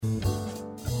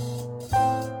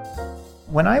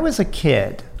When I was a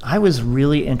kid, I was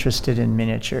really interested in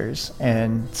miniatures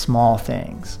and small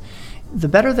things. The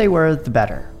better they were, the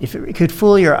better. If it could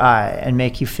fool your eye and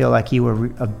make you feel like you were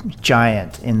a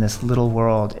giant in this little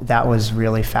world, that was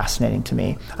really fascinating to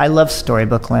me. I love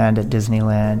Storybook Land at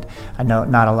Disneyland. I know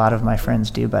not a lot of my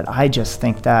friends do, but I just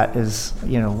think that is,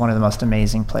 one of the most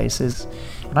amazing places.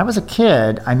 When I was a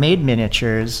kid, I made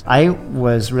miniatures. I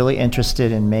was really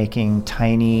interested in making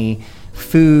tiny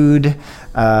food.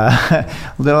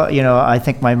 I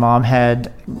think my mom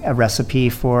had a recipe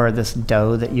for this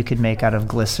dough that you could make out of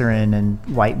glycerin and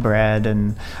white bread,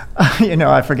 and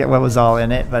I forget what was all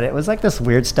in it, but it was like this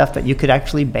weird stuff that you could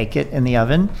actually bake it in the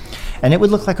oven, and it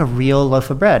would look like a real loaf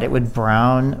of bread. It would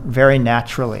brown very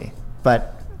naturally,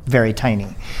 but very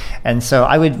tiny. And so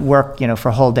I would work, for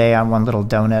a whole day on one little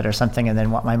donut or something, and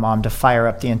then want my mom to fire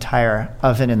up the entire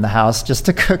oven in the house just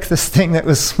to cook this thing that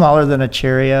was smaller than a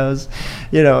Cheerios.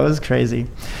 It was crazy.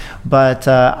 But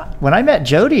when I met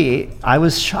Jody, I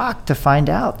was shocked to find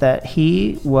out that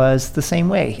he was the same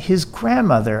way. His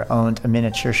grandmother owned a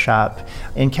miniature shop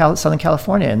in Southern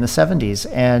California in the 70s,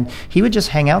 and he would just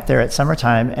hang out there at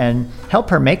summertime and help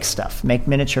her make stuff, make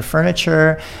miniature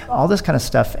furniture, all this kind of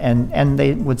stuff, and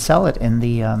they would sell it in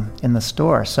the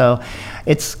store. So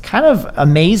it's kind of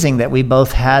amazing that we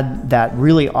both had that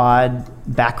really odd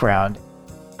background.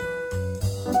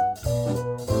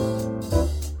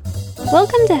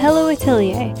 Welcome to Hello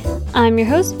Atelier. I'm your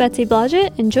host, Betsy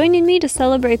Blodgett, and joining me to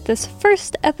celebrate this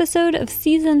first episode of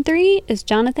Season 3 is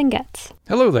Jonathan Getz.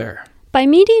 Hello there. By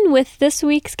meeting with this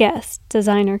week's guest,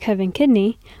 designer Kevin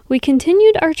Kidney, we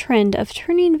continued our trend of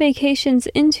turning vacations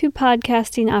into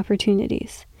podcasting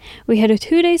opportunities. We had a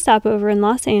 2-day stopover in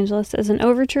Los Angeles as an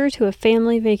overture to a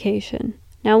family vacation.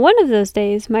 Now, one of those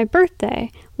days, my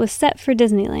birthday, was set for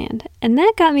Disneyland, and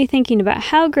that got me thinking about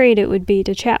how great it would be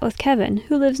to chat with Kevin,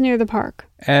 who lives near the park.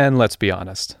 And let's be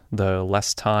honest, the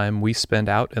less time we spend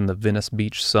out in the Venice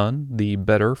Beach sun, the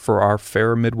better for our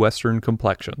fair Midwestern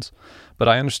complexions. But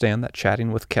I understand that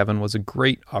chatting with Kevin was a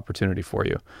great opportunity for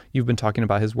you. You've been talking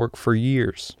about his work for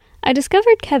years. I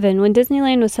discovered Kevin when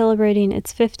Disneyland was celebrating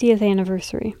its 50th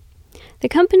anniversary. The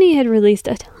company had released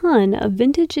a ton of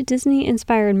vintage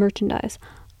Disney-inspired merchandise,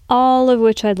 all of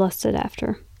which I'd lusted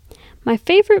after. My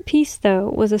favorite piece, though,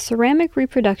 was a ceramic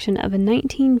reproduction of a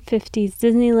 1950s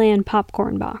Disneyland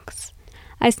popcorn box.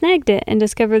 I snagged it and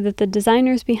discovered that the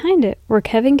designers behind it were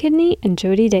Kevin Kidney and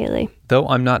Jody Daly. Though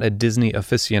I'm not a Disney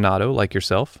aficionado like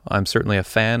yourself, I'm certainly a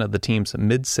fan of the team's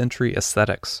mid-century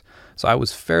aesthetics, so I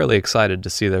was fairly excited to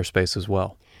see their space as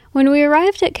well. When we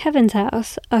arrived at Kevin's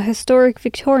house, a historic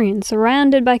Victorian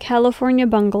surrounded by California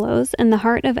bungalows in the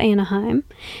heart of Anaheim,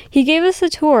 he gave us a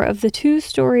tour of the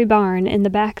 2-story barn in the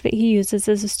back that he uses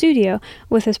as a studio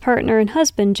with his partner and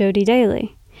husband, Jody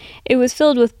Daly. It was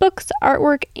filled with books,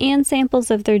 artwork, and samples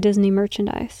of their Disney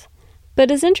merchandise. But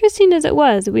as interesting as it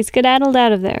was, we skedaddled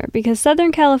out of there because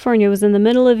Southern California was in the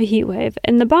middle of a heat wave,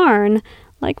 and the barn,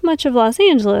 like much of Los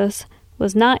Angeles,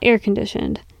 was not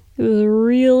air-conditioned. It was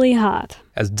really hot.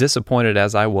 As disappointed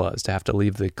as I was to have to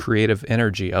leave the creative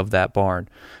energy of that barn,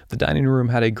 the dining room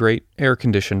had a great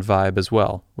air-conditioned vibe as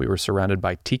well. We were surrounded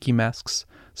by tiki masks,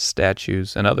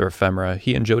 statues, and other ephemera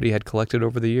he and Jody had collected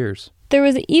over the years. There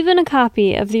was even a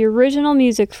copy of the original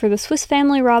music for the Swiss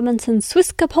Family Robinson's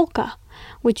Swiska Polka,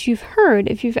 which you've heard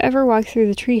if you've ever walked through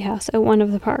the treehouse at one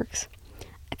of the parks.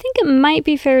 I think it might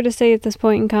be fair to say at this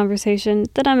point in conversation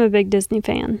that I'm a big Disney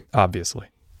fan. Obviously.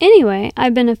 Anyway,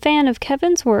 I've been a fan of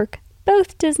Kevin's work,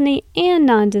 both Disney and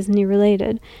non-Disney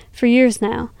related, for years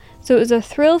now, so it was a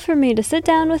thrill for me to sit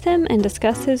down with him and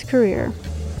discuss his career.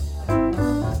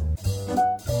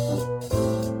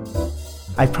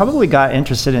 I probably got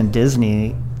interested in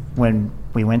Disney when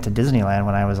we went to Disneyland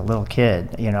when I was a little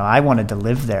kid. I wanted to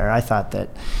live there. I thought that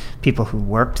people who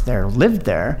worked there lived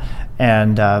there,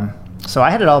 and so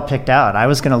I had it all picked out. I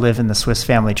was going to live in the Swiss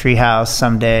Family Treehouse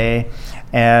someday.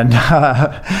 And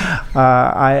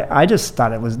I just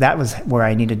thought that was where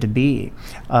I needed to be.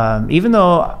 Even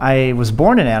though I was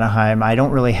born in Anaheim, I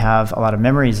don't really have a lot of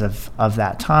memories of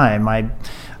that time. I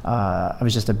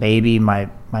was just a baby. My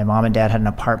mom and dad had an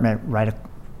apartment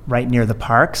right near the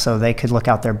park, so they could look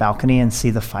out their balcony and see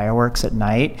the fireworks at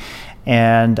night.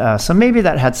 And so maybe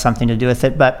that had something to do with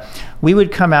it. But we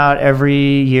would come out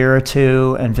every year or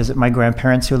two and visit my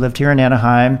grandparents who lived here in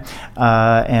Anaheim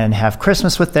and have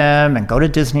Christmas with them and go to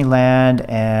Disneyland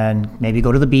and maybe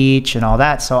go to the beach and all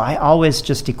that. So I always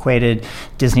just equated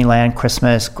Disneyland,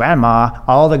 Christmas, Grandma,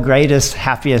 all the greatest,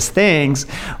 happiest things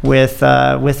with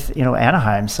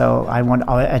Anaheim. So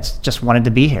I just wanted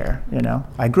to be here.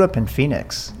 I grew up in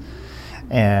Phoenix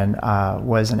and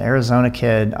was an Arizona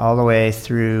kid all the way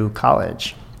through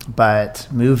college. but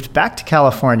moved back to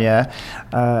California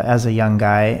as a young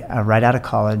guy right out of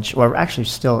college, or actually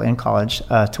still in college,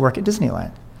 to work at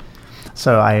Disneyland.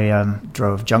 So I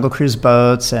drove Jungle Cruise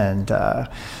boats and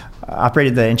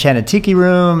operated the Enchanted Tiki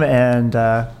Room and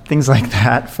things like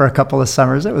that for a couple of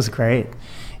summers. It was great.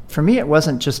 For me, it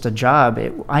wasn't just a job.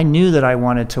 I knew that I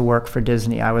wanted to work for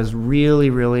Disney. I was really,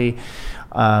 really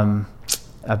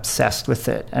obsessed with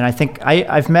it. And I think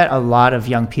I've met a lot of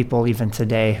young people even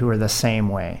today who are the same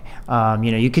way.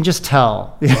 You can just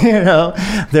tell, they're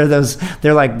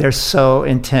so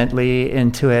intently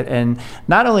into it. And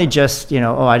not only just,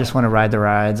 I just want to ride the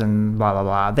rides and blah, blah,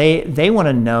 blah. They want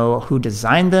to know who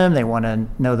designed them. They want to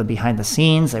know the behind the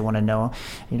scenes. They want to know,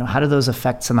 how do those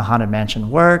effects in the Haunted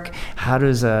Mansion work? How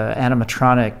does a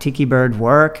animatronic tiki bird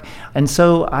work? And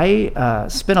so I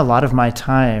spent a lot of my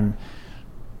time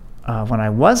when I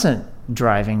wasn't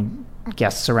driving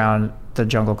guests around the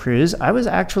Jungle Cruise, I was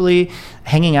actually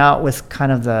hanging out with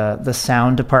kind of the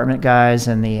sound department guys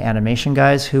and the animation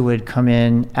guys who would come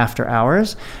in after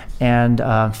hours and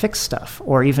fix stuff.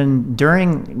 Or even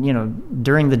during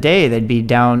the day, they'd be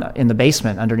down in the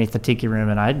basement underneath the Tiki Room,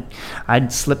 and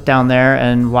I'd slip down there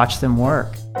and watch them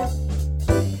work.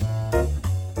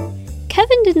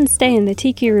 Kevin didn't stay in the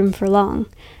Tiki Room for long.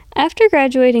 After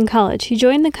graduating college, he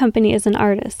joined the company as an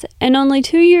artist, and only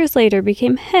 2 years later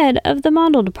became head of the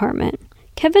model department.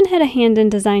 Kevin had a hand in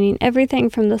designing everything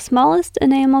from the smallest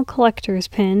enamel collector's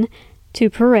pin, to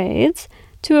parades,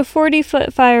 to a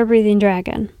 40-foot fire-breathing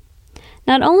dragon.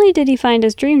 Not only did he find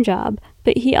his dream job,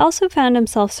 but he also found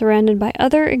himself surrounded by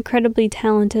other incredibly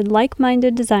talented,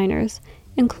 like-minded designers,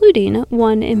 including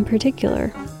one in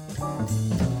particular.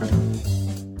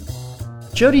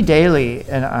 Jody Daly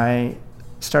and I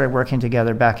started working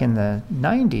together back in the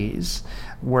 90s,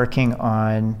 working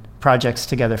on projects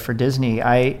together for Disney.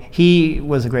 He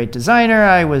was a great designer.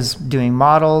 I was doing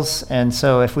models. And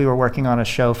so if we were working on a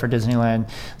show for Disneyland,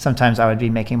 sometimes I would be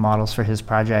making models for his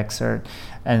projects, and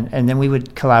then we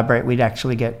would collaborate. We'd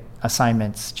actually get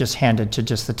assignments just handed to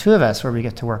just the two of us where we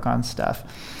get to work on stuff.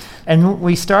 And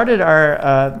we started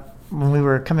when we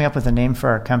were coming up with a name for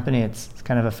our company, it's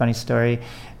kind of a funny story.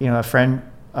 A friend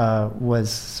was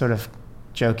sort of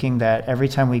joking that every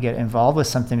time we get involved with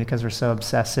something, because we're so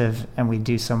obsessive and we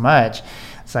do so much,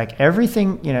 it's like every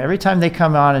time they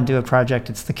come on and do a project,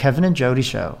 it's the Kevin and Jody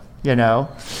show,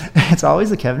 It's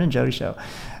always the Kevin and Jody show.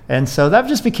 And so that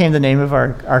just became the name of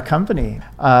our company.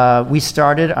 We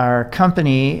started our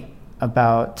company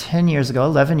about 11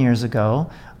 years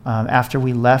ago, after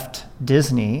we left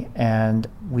Disney, and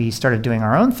we started doing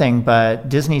our own thing, but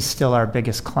Disney's still our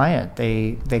biggest client.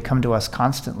 They come to us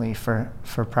constantly for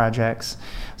projects.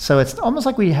 So it's almost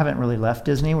like we haven't really left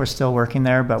Disney. We're still working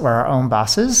there, but we're our own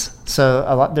bosses.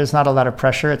 So there's not a lot of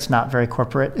pressure. It's not very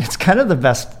corporate. It's kind of the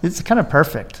best. It's kind of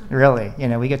perfect, really.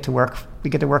 We get to work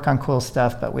on cool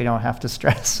stuff, but we don't have to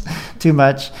stress too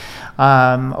much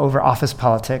over office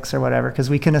politics or whatever, because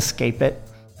we can escape it.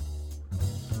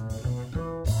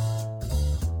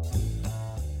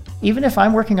 Even if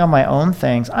I'm working on my own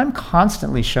things, I'm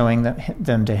constantly showing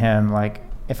them to him. Like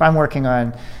if I'm working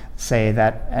on, say,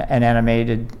 an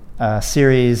animated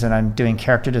series and I'm doing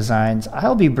character designs,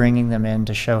 I'll be bringing them in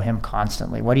to show him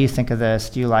constantly. What do you think of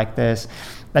this? Do you like this?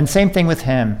 And same thing with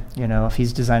him. If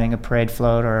he's designing a parade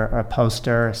float or a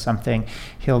poster or something,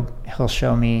 he'll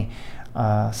show me.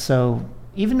 So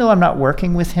even though I'm not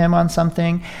working with him on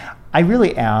something, I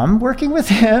really am working with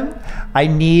him.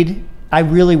 I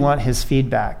really want his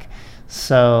feedback.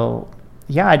 So,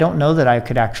 yeah, I don't know that I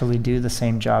could actually do the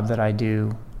same job that I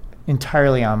do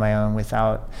entirely on my own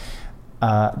without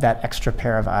that extra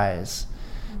pair of eyes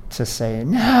to say,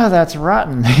 no, that's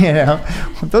rotten.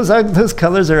 Those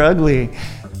colors are ugly.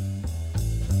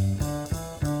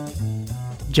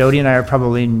 Jody and I are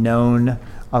probably known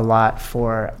a lot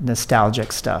for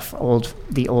nostalgic stuff,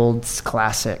 the old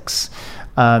classics.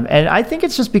 And I think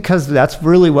it's just because that's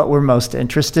really what we're most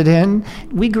interested in.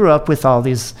 We grew up with all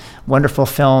these wonderful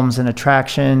films and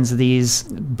attractions, these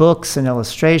books and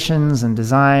illustrations and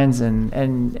designs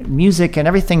and music and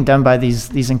everything done by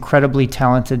these incredibly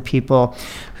talented people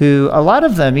who, a lot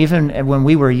of them, even when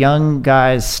we were young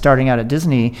guys starting out at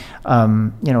Disney,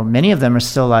 many of them are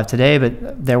still alive today,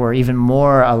 but there were even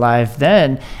more alive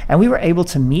then. And we were able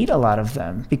to meet a lot of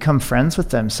them, become friends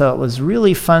with them. So it was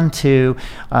really fun to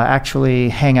actually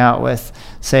hang out with,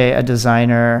 say, a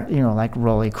designer, like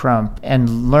Rolly Crump,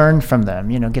 and learn from them,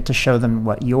 get to show them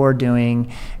what you're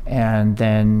doing and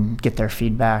then get their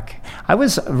feedback. I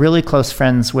was really close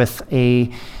friends with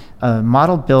a a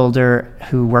model builder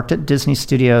who worked at Disney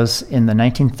Studios in the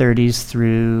 1930s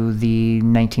through the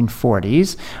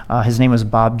 1940s. His name was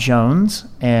Bob Jones,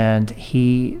 and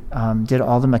he did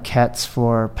all the maquettes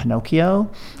for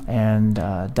Pinocchio and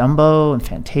Dumbo and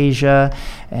Fantasia,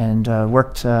 and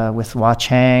worked with Hua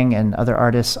Chang and other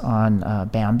artists on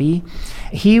Bambi.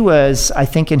 He was, I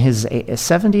think, in his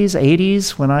 70s,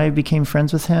 80s when I became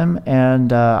friends with him,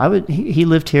 and he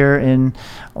lived here in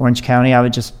Orange County. I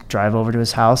would just drive over to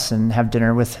his house and have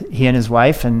dinner with he and his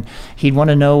wife, and he'd want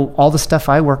to know all the stuff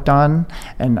I worked on,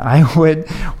 and I would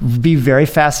be very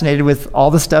fascinated with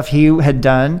all the stuff he had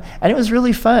done, and it was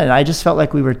really fun. I just felt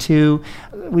like we were two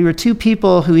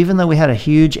people who, even though we had a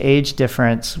huge age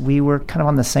difference, we were kind of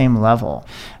on the same level.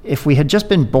 If we had just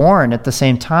been born at the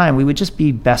same time, we would just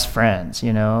be best friends,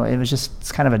 you know. It was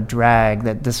just kind of a drag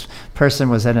that this person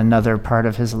was at another part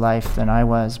of his life than I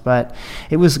was, but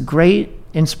it was great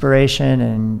inspiration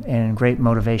and great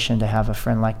motivation to have a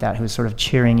friend like that who was sort of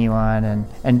cheering you on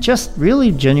and just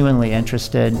really genuinely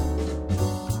interested.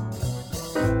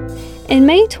 In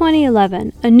May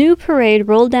 2011, a new parade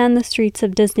rolled down the streets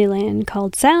of Disneyland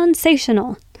called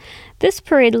Soundsational. This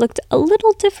parade looked a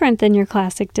little different than your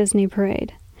classic Disney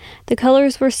parade. The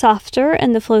colors were softer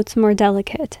and the floats more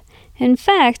delicate. In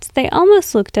fact, they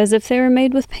almost looked as if they were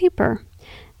made with paper.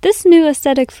 This new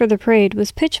aesthetic for the parade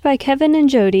was pitched by Kevin and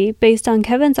Jody based on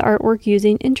Kevin's artwork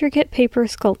using intricate paper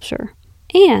sculpture.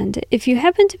 And if you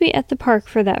happened to be at the park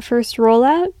for that first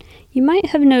rollout, you might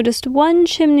have noticed one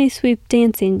chimney sweep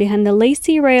dancing behind the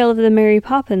lacy rail of the Mary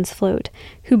Poppins float,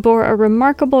 who bore a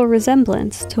remarkable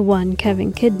resemblance to one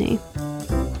Kevin Kidney.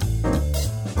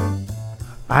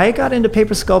 I got into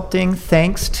paper sculpting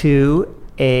thanks to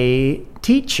a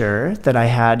teacher that I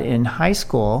had in high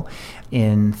school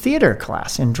in theater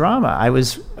class, in drama. I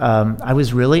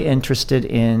was really interested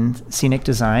in scenic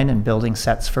design and building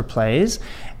sets for plays,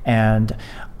 and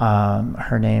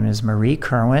her name is Marie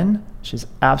Kerwin. She's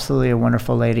absolutely a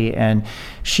wonderful lady, and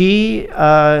she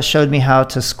showed me how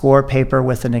to score paper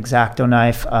with an X-Acto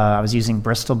knife. I was using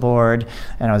Bristol board,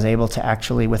 and I was able to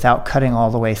actually, without cutting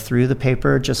all the way through the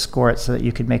paper, just score it so that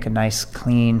you could make a nice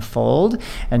clean fold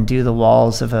and do the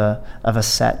walls of a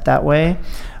set that way.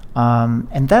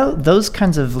 And those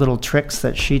kinds of little tricks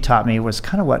that she taught me was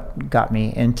kind of what got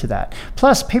me into that.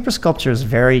 Plus, paper sculpture is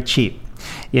very cheap.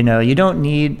 You know, you don't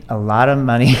need a lot of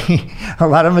money, a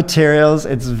lot of materials.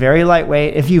 It's very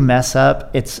lightweight. If you mess up,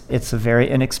 it's a very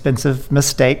inexpensive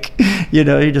mistake. You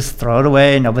know, you just throw it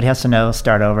away. Nobody has to know.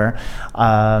 Start over.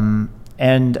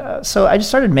 So I just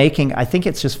started making. I think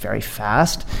it's just very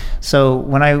fast. So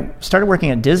when I started working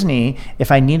at Disney,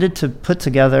 if I needed to put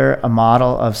together a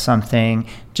model of something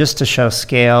just to show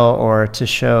scale or to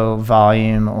show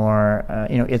volume or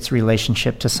its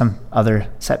relationship to some other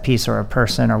set piece or a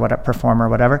person or what a performer or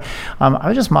whatever, I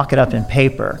would just mock it up in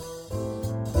paper.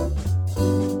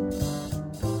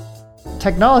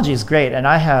 Technology is great, and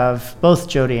I have, both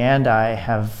Jody and I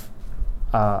have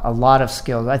a lot of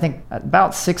skills. I think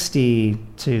about 60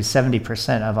 to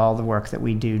 70% of all the work that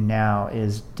we do now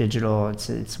is digital.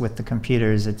 It's with the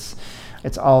computers. It's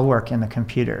all work in the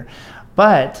computer.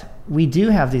 But we do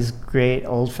have these great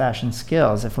old-fashioned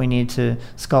skills. If we need to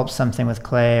sculpt something with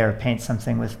clay or paint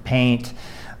something with paint,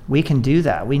 we can do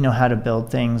that. We know how to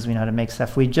build things. We know how to make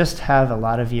stuff. We just have a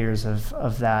lot of years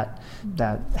of that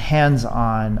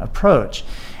hands-on approach.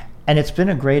 And it's been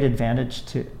a great advantage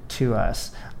to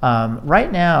us.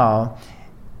 Right now,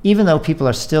 even though people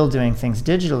are still doing things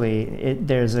digitally,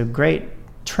 there's a great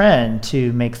trend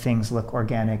to make things look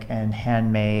organic and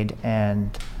handmade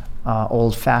and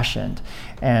old-fashioned.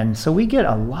 And so we get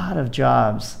a lot of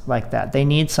jobs like that. They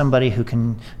need somebody who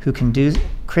can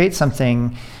create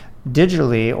something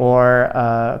digitally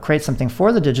or create something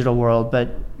for the digital world,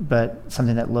 but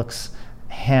something that looks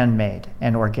handmade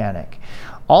and organic.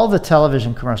 All the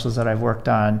television commercials that I've worked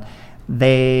on,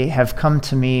 they have come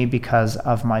to me because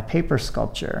of my paper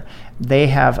sculpture. They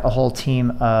have a whole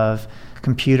team of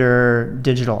computer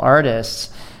digital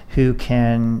artists who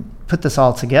can put this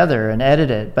all together and edit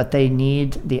it, but they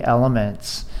need the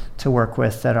elements to work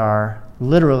with that are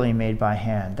literally made by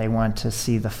hand. They want to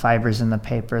see the fibers in the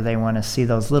paper. They want to see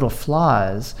those little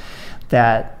flaws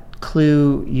that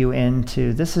clue you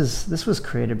into this was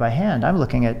created by hand. I'm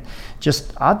looking at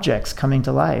just objects coming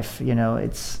to life. You know,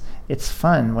 it's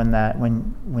fun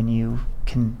when you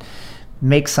can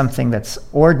make something that's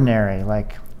ordinary,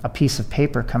 like a piece of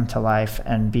paper, come to life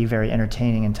and be very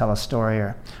entertaining and tell a story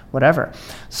or whatever.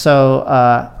 So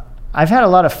I've had a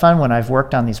lot of fun when I've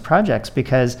worked on these projects,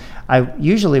 because I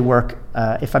usually work,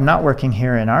 if I'm not working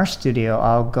here in our studio,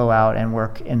 I'll go out and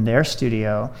work in their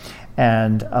studio.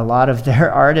 And a lot of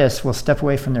their artists will step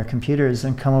away from their computers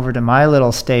and come over to my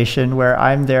little station where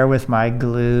I'm there with my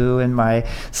glue and my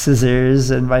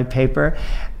scissors and my paper.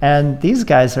 And these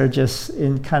guys are just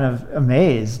kind of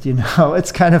amazed,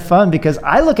 It's kind of fun because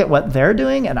I look at what they're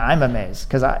doing and I'm amazed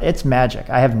because it's magic.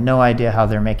 I have no idea how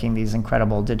they're making these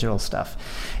incredible digital stuff.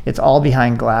 It's all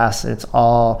behind glass. It's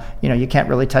all, you can't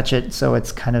really touch it, so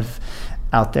it's kind of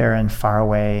out there and far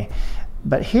away.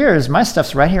 But my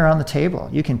stuff's right here on the table.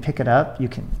 You can pick it up, you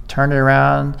can turn it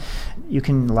around, you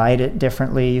can light it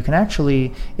differently. You can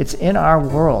it's in our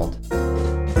world.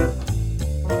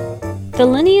 The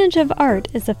lineage of art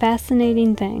is a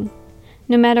fascinating thing.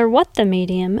 No matter what the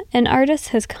medium, an artist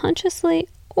has consciously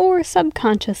or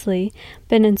subconsciously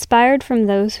been inspired from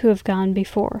those who have gone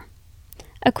before.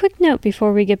 A quick note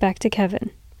before we get back to Kevin.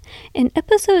 In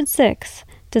episode 6,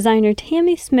 designer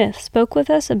Tammy Smith spoke with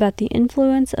us about the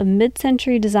influence of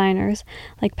mid-century designers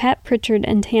like Pat Pritchard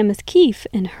and Thomas Keefe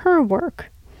in her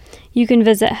work. You can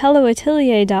visit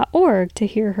helloatelier.org to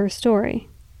hear her story.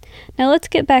 Now let's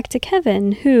get back to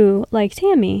Kevin, who, like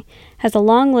Tammy, has a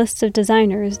long list of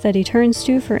designers that he turns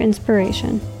to for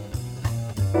inspiration.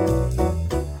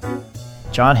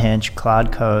 John Hinch,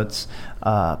 Claude Coates,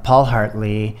 Paul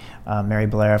Hartley, Mary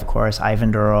Blair, of course,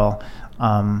 Ivan Durrell,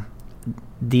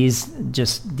 these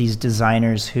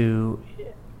designers who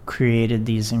created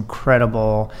these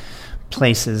incredible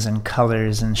places and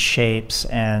colors and shapes,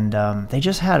 and they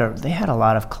had a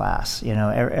lot of class.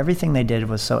 Everything they did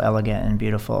was so elegant and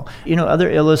beautiful.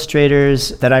 Other illustrators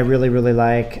that I really, really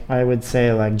like, I would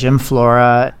say like Jim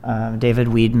Flora, David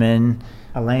Weidman,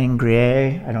 Alain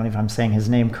Grier, I don't know if I'm saying his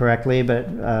name correctly,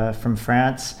 but from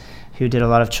France, who did a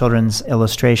lot of children's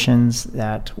illustrations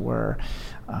that were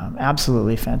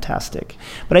absolutely fantastic.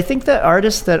 But I think the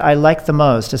artists that I like the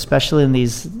most, especially in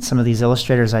some of these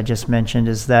illustrators I just mentioned,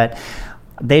 is that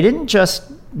they didn't just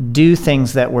do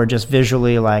things that were just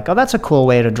visually like, oh, that's a cool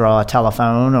way to draw a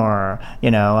telephone or,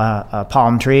 a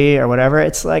palm tree or whatever.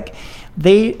 It's like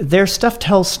their stuff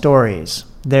tells stories.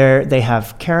 They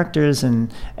have characters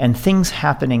and things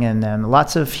happening in them.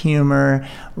 Lots of humor,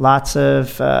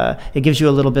 it gives you a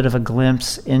little bit of a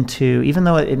glimpse into, even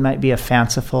though it might be a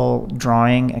fanciful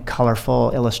drawing, a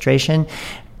colorful illustration,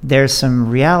 there's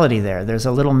some reality there. There's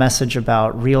a little message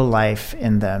about real life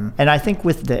in them. And I think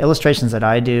with the illustrations that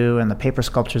I do and the paper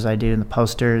sculptures I do and the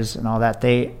posters and all that,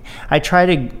 I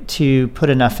try to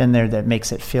put enough in there that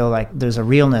makes it feel like there's a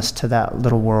realness to that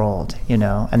little world,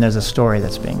 and there's a story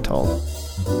that's being told.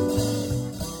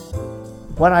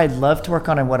 What I'd love to work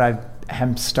on and what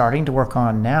I'm starting to work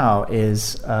on now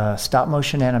is stop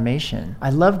motion animation.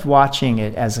 I loved watching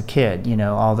it as a kid,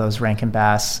 all those Rankin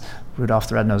Bass, Rudolph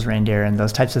the Red-Nosed Reindeer and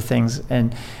those types of things.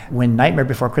 And when Nightmare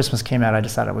Before Christmas came out, I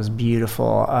just thought it was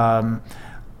beautiful.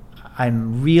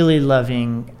 I'm really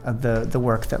loving the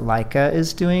work that Leica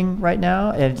is doing right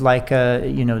now. And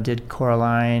Leica, did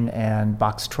Coraline and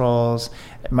Box Trolls.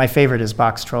 My favorite is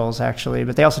Box Trolls, actually.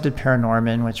 But they also did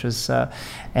Paranorman, which was,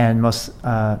 and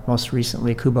most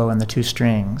recently, Kubo and the Two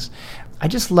Strings. I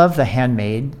just love the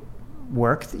handmade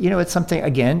work. It's something,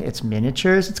 again, it's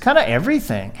miniatures. It's kind of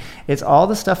everything. It's all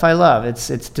the stuff I love. It's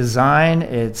design,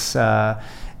 it's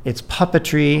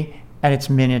puppetry, and it's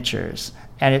miniatures.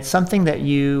 And it's something that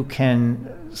you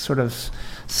can sort of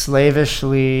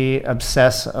slavishly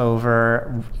obsess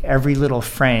over every little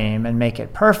frame and make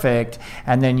it perfect,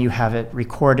 and then you have it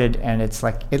recorded and it's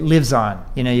like it lives on.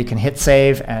 You can hit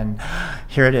save and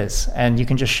here it is, and you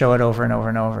can just show it over and over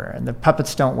and over. And the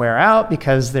puppets don't wear out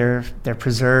because they're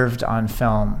preserved on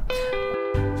film.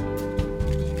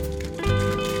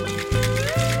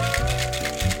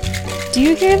 Do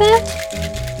you hear that?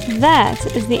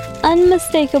 That is the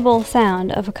unmistakable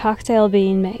sound of a cocktail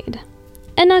being made.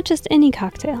 And not just any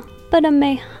cocktail, but a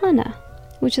Mehana,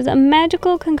 which is a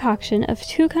magical concoction of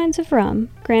 2 kinds of rum,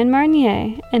 Grand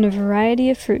Marnier, and a variety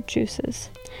of fruit juices.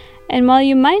 And while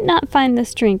you might not find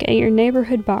this drink at your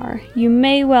neighborhood bar, you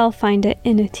may well find it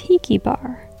in a tiki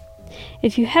bar.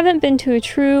 If you haven't been to a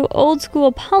true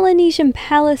old-school Polynesian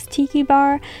palace tiki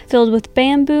bar filled with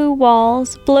bamboo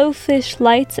walls, blowfish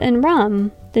lights, and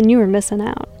rum, then you are missing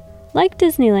out. Like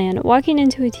Disneyland, walking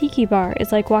into a tiki bar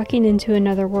is like walking into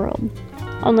another world.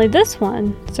 Only this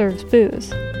one serves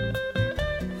booze.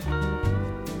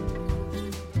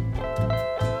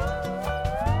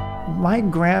 My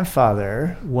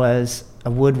grandfather was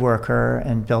a woodworker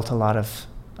and built a lot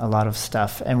of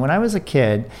stuff. And when I was a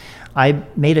kid, I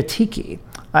made a tiki.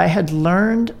 I had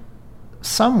learned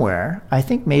somewhere, I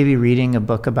think maybe reading a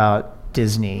book about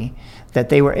Disney, that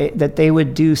they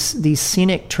would do these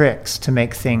scenic tricks to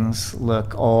make things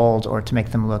look old or to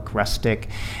make them look rustic.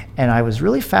 And I was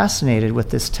really fascinated with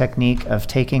this technique of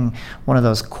taking one of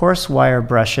those coarse wire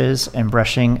brushes and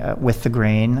brushing with the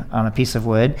grain on a piece of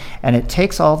wood, and it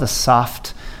takes all the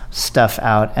soft stuff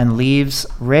out and leaves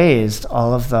raised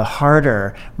all of the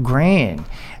harder grain.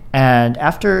 And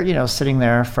after, sitting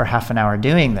there for half an hour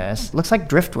doing this, it looks like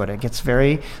driftwood. It gets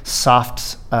very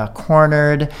soft,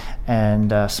 cornered,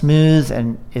 and smooth,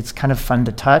 and it's kind of fun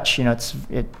to touch.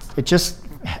 It just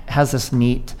has this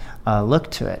neat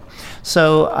look to it.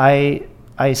 So I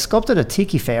sculpted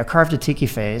I carved a tiki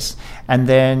face, and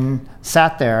then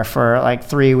sat there for like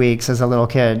 3 weeks as a little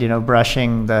kid,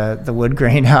 brushing the wood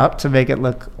grain out to make it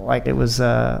look like it was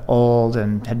old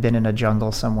and had been in a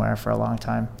jungle somewhere for a long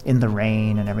time, in the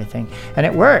rain and everything. And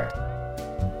it worked.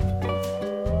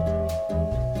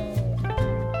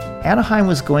 Anaheim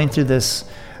was going through this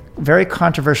very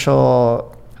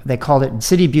controversial, they called it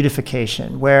city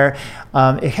beautification, where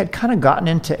it had kind of gotten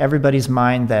into everybody's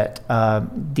mind that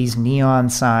these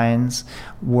neon signs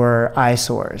were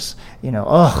eyesores.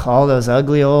 All those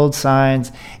ugly old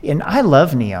signs. And I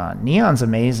love neon. Neon's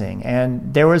amazing.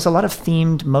 And there was a lot of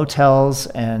themed motels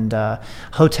and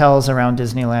hotels around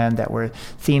Disneyland that were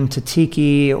themed to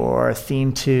tiki or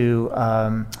themed to,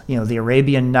 the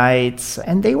Arabian Nights.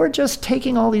 And they were just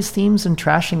taking all these themes and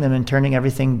trashing them and turning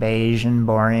everything beige and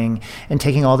boring and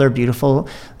taking all their beautiful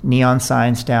neon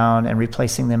signs down and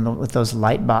replacing them with those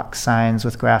light box signs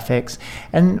with graphics.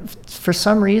 And for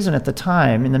some reason at the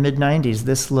time, in the mid-90s,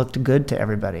 this looked good to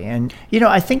everybody. And,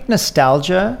 I think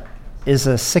nostalgia is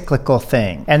a cyclical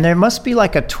thing. And there must be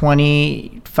like a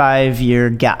 25-year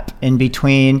gap in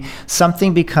between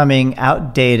something becoming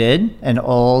outdated and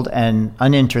old and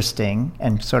uninteresting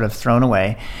and sort of thrown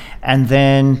away, and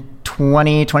then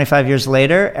 20, 25 years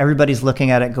later, everybody's looking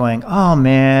at it going, oh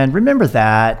man, remember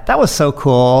that? That was so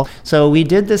cool. So we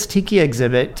did this tiki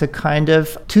exhibit to kind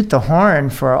of toot the horn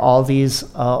for all these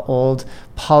old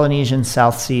Polynesian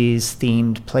South Seas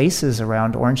themed places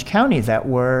around Orange County that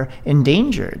were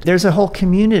endangered. There's a whole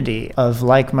community of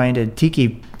like-minded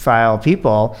tiki-phile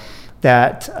people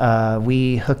that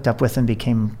we hooked up with and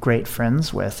became great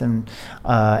friends with. And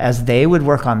as they would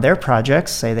work on their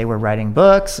projects, say they were writing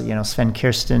books, Sven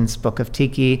Kirsten's Book of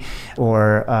Tiki,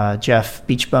 or Jeff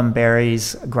Beachbum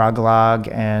Berry's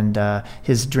Groglog and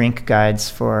his drink guides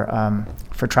for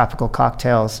tropical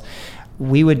cocktails,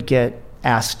 we would get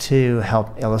asked to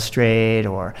help illustrate,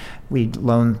 or we'd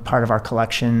loan part of our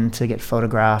collection to get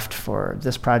photographed for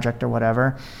this project or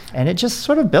whatever. And it just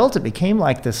sort of built. It became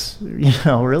like this,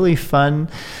 really fun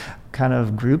kind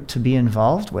of group to be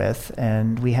involved with.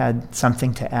 And we had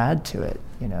something to add to it.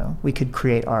 We could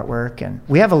create artwork. And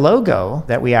we have a logo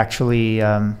that we actually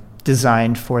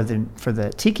designed for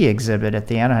the Tiki exhibit at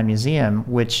the Anaheim Museum,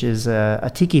 which is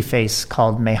a tiki face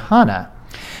called Mehana.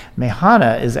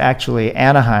 Mehana is actually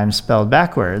Anaheim spelled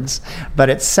backwards, but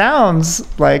it sounds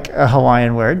like a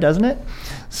Hawaiian word, doesn't it?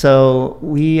 So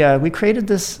we created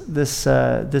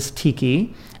this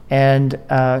tiki and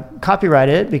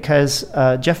copyrighted it because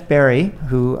Jeff Berry,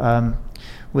 who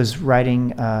was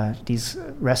writing these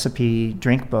recipe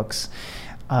drink books,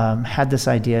 had this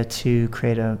idea to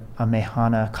create a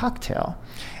Mehana cocktail,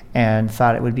 and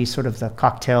thought it would be sort of the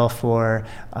cocktail for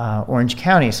Orange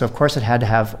County. So of course it had to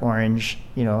have orange,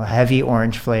 heavy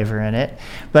orange flavor in it,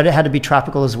 but it had to be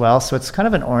tropical as well. So it's kind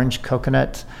of an orange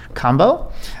coconut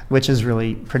combo, which is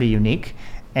really pretty unique.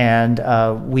 And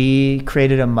we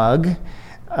created a mug,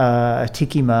 a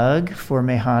tiki mug for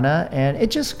Mehana, and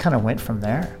it just kind of went from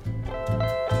there.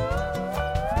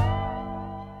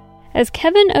 As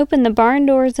Kevin opened the barn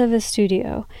doors of his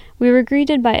studio, we were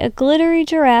greeted by a glittery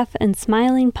giraffe and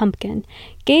smiling pumpkin,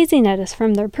 gazing at us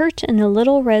from their perch in a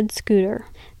little red scooter.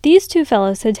 These two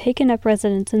fellows had taken up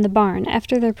residence in the barn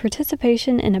after their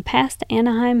participation in a past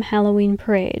Anaheim Halloween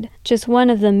parade, just one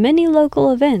of the many local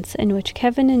events in which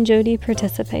Kevin and Jody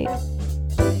participate.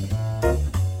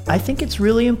 I think it's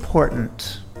really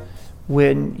important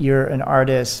when you're an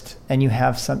artist and you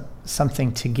have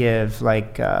something to give,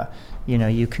 like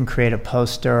you can create a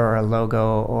poster or a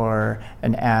logo or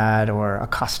an ad or a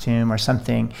costume or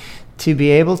something, to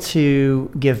be able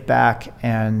to give back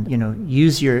and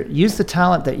use the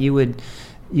talent that you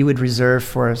would reserve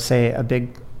for, say, a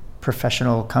big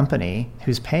professional company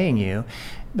who's paying you,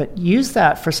 but use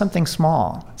that for something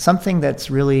small, something that's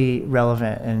really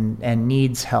relevant and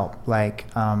needs help, like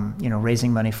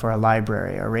raising money for a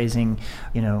library or raising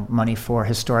money for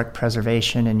historic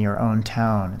preservation in your own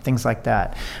town, things like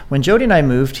that. When Jody and I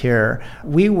moved here,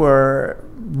 we were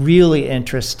really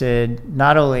interested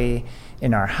not only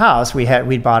in our house.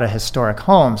 We'd bought a historic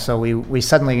home, so we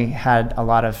suddenly had a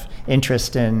lot of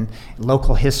interest in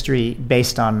local history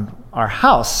based on our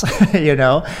house, you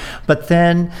know. But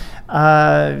then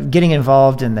getting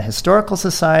involved in the Historical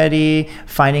Society,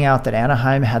 finding out that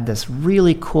Anaheim had this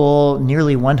really cool,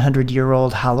 nearly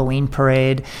 100-year-old Halloween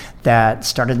parade that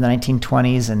started in the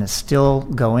 1920s and is still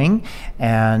going.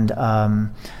 And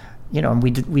you know,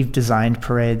 we've designed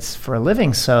parades for a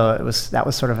living, so that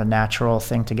was sort of a natural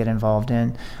thing to get involved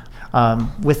in.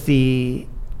 With the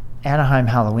Anaheim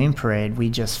Halloween Parade, we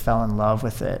just fell in love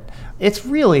with it. It's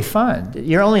really fun.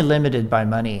 You're only limited by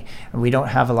money. We don't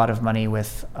have a lot of money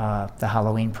with the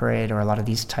Halloween Parade or a lot of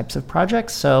these types of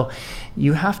projects, so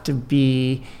you have to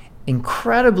be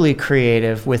incredibly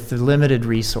creative with the limited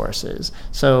resources.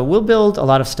 So we'll build a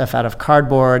lot of stuff out of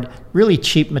cardboard, really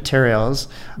cheap materials,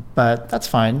 but that's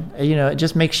fine. You know, it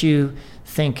just makes you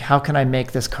think, how can I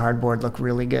make this cardboard look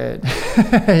really good?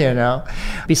 You know?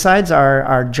 Besides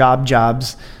our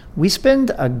jobs, we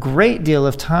spend a great deal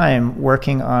of time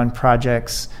working on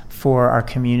projects for our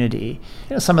community.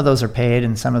 You know, some of those are paid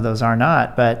and some of those are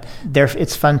not, but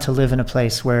it's fun to live in a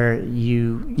place where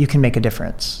you can make a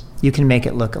difference. You can make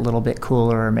it look a little bit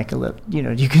cooler, or make it look, you know,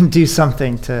 you can do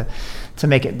something to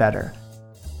make it better.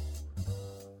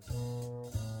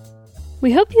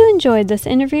 We hope you enjoyed this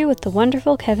interview with the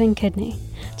wonderful Kevin Kidney.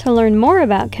 To learn more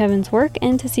about Kevin's work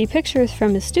and to see pictures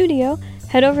from his studio,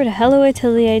 head over to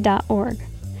helloatelier.org.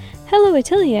 Hello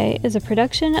Atelier is a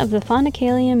production of the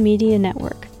Phonicalium Media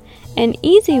Network. An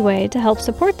easy way to help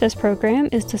support this program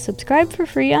is to subscribe for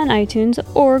free on iTunes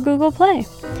or Google Play.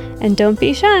 And don't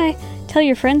be shy, tell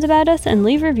your friends about us and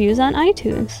leave reviews on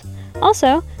iTunes.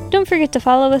 Also, don't forget to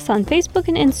follow us on Facebook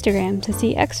and Instagram to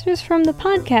see extras from the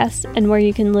podcast and where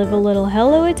you can live a little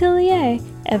Hello Atelier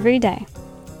every day.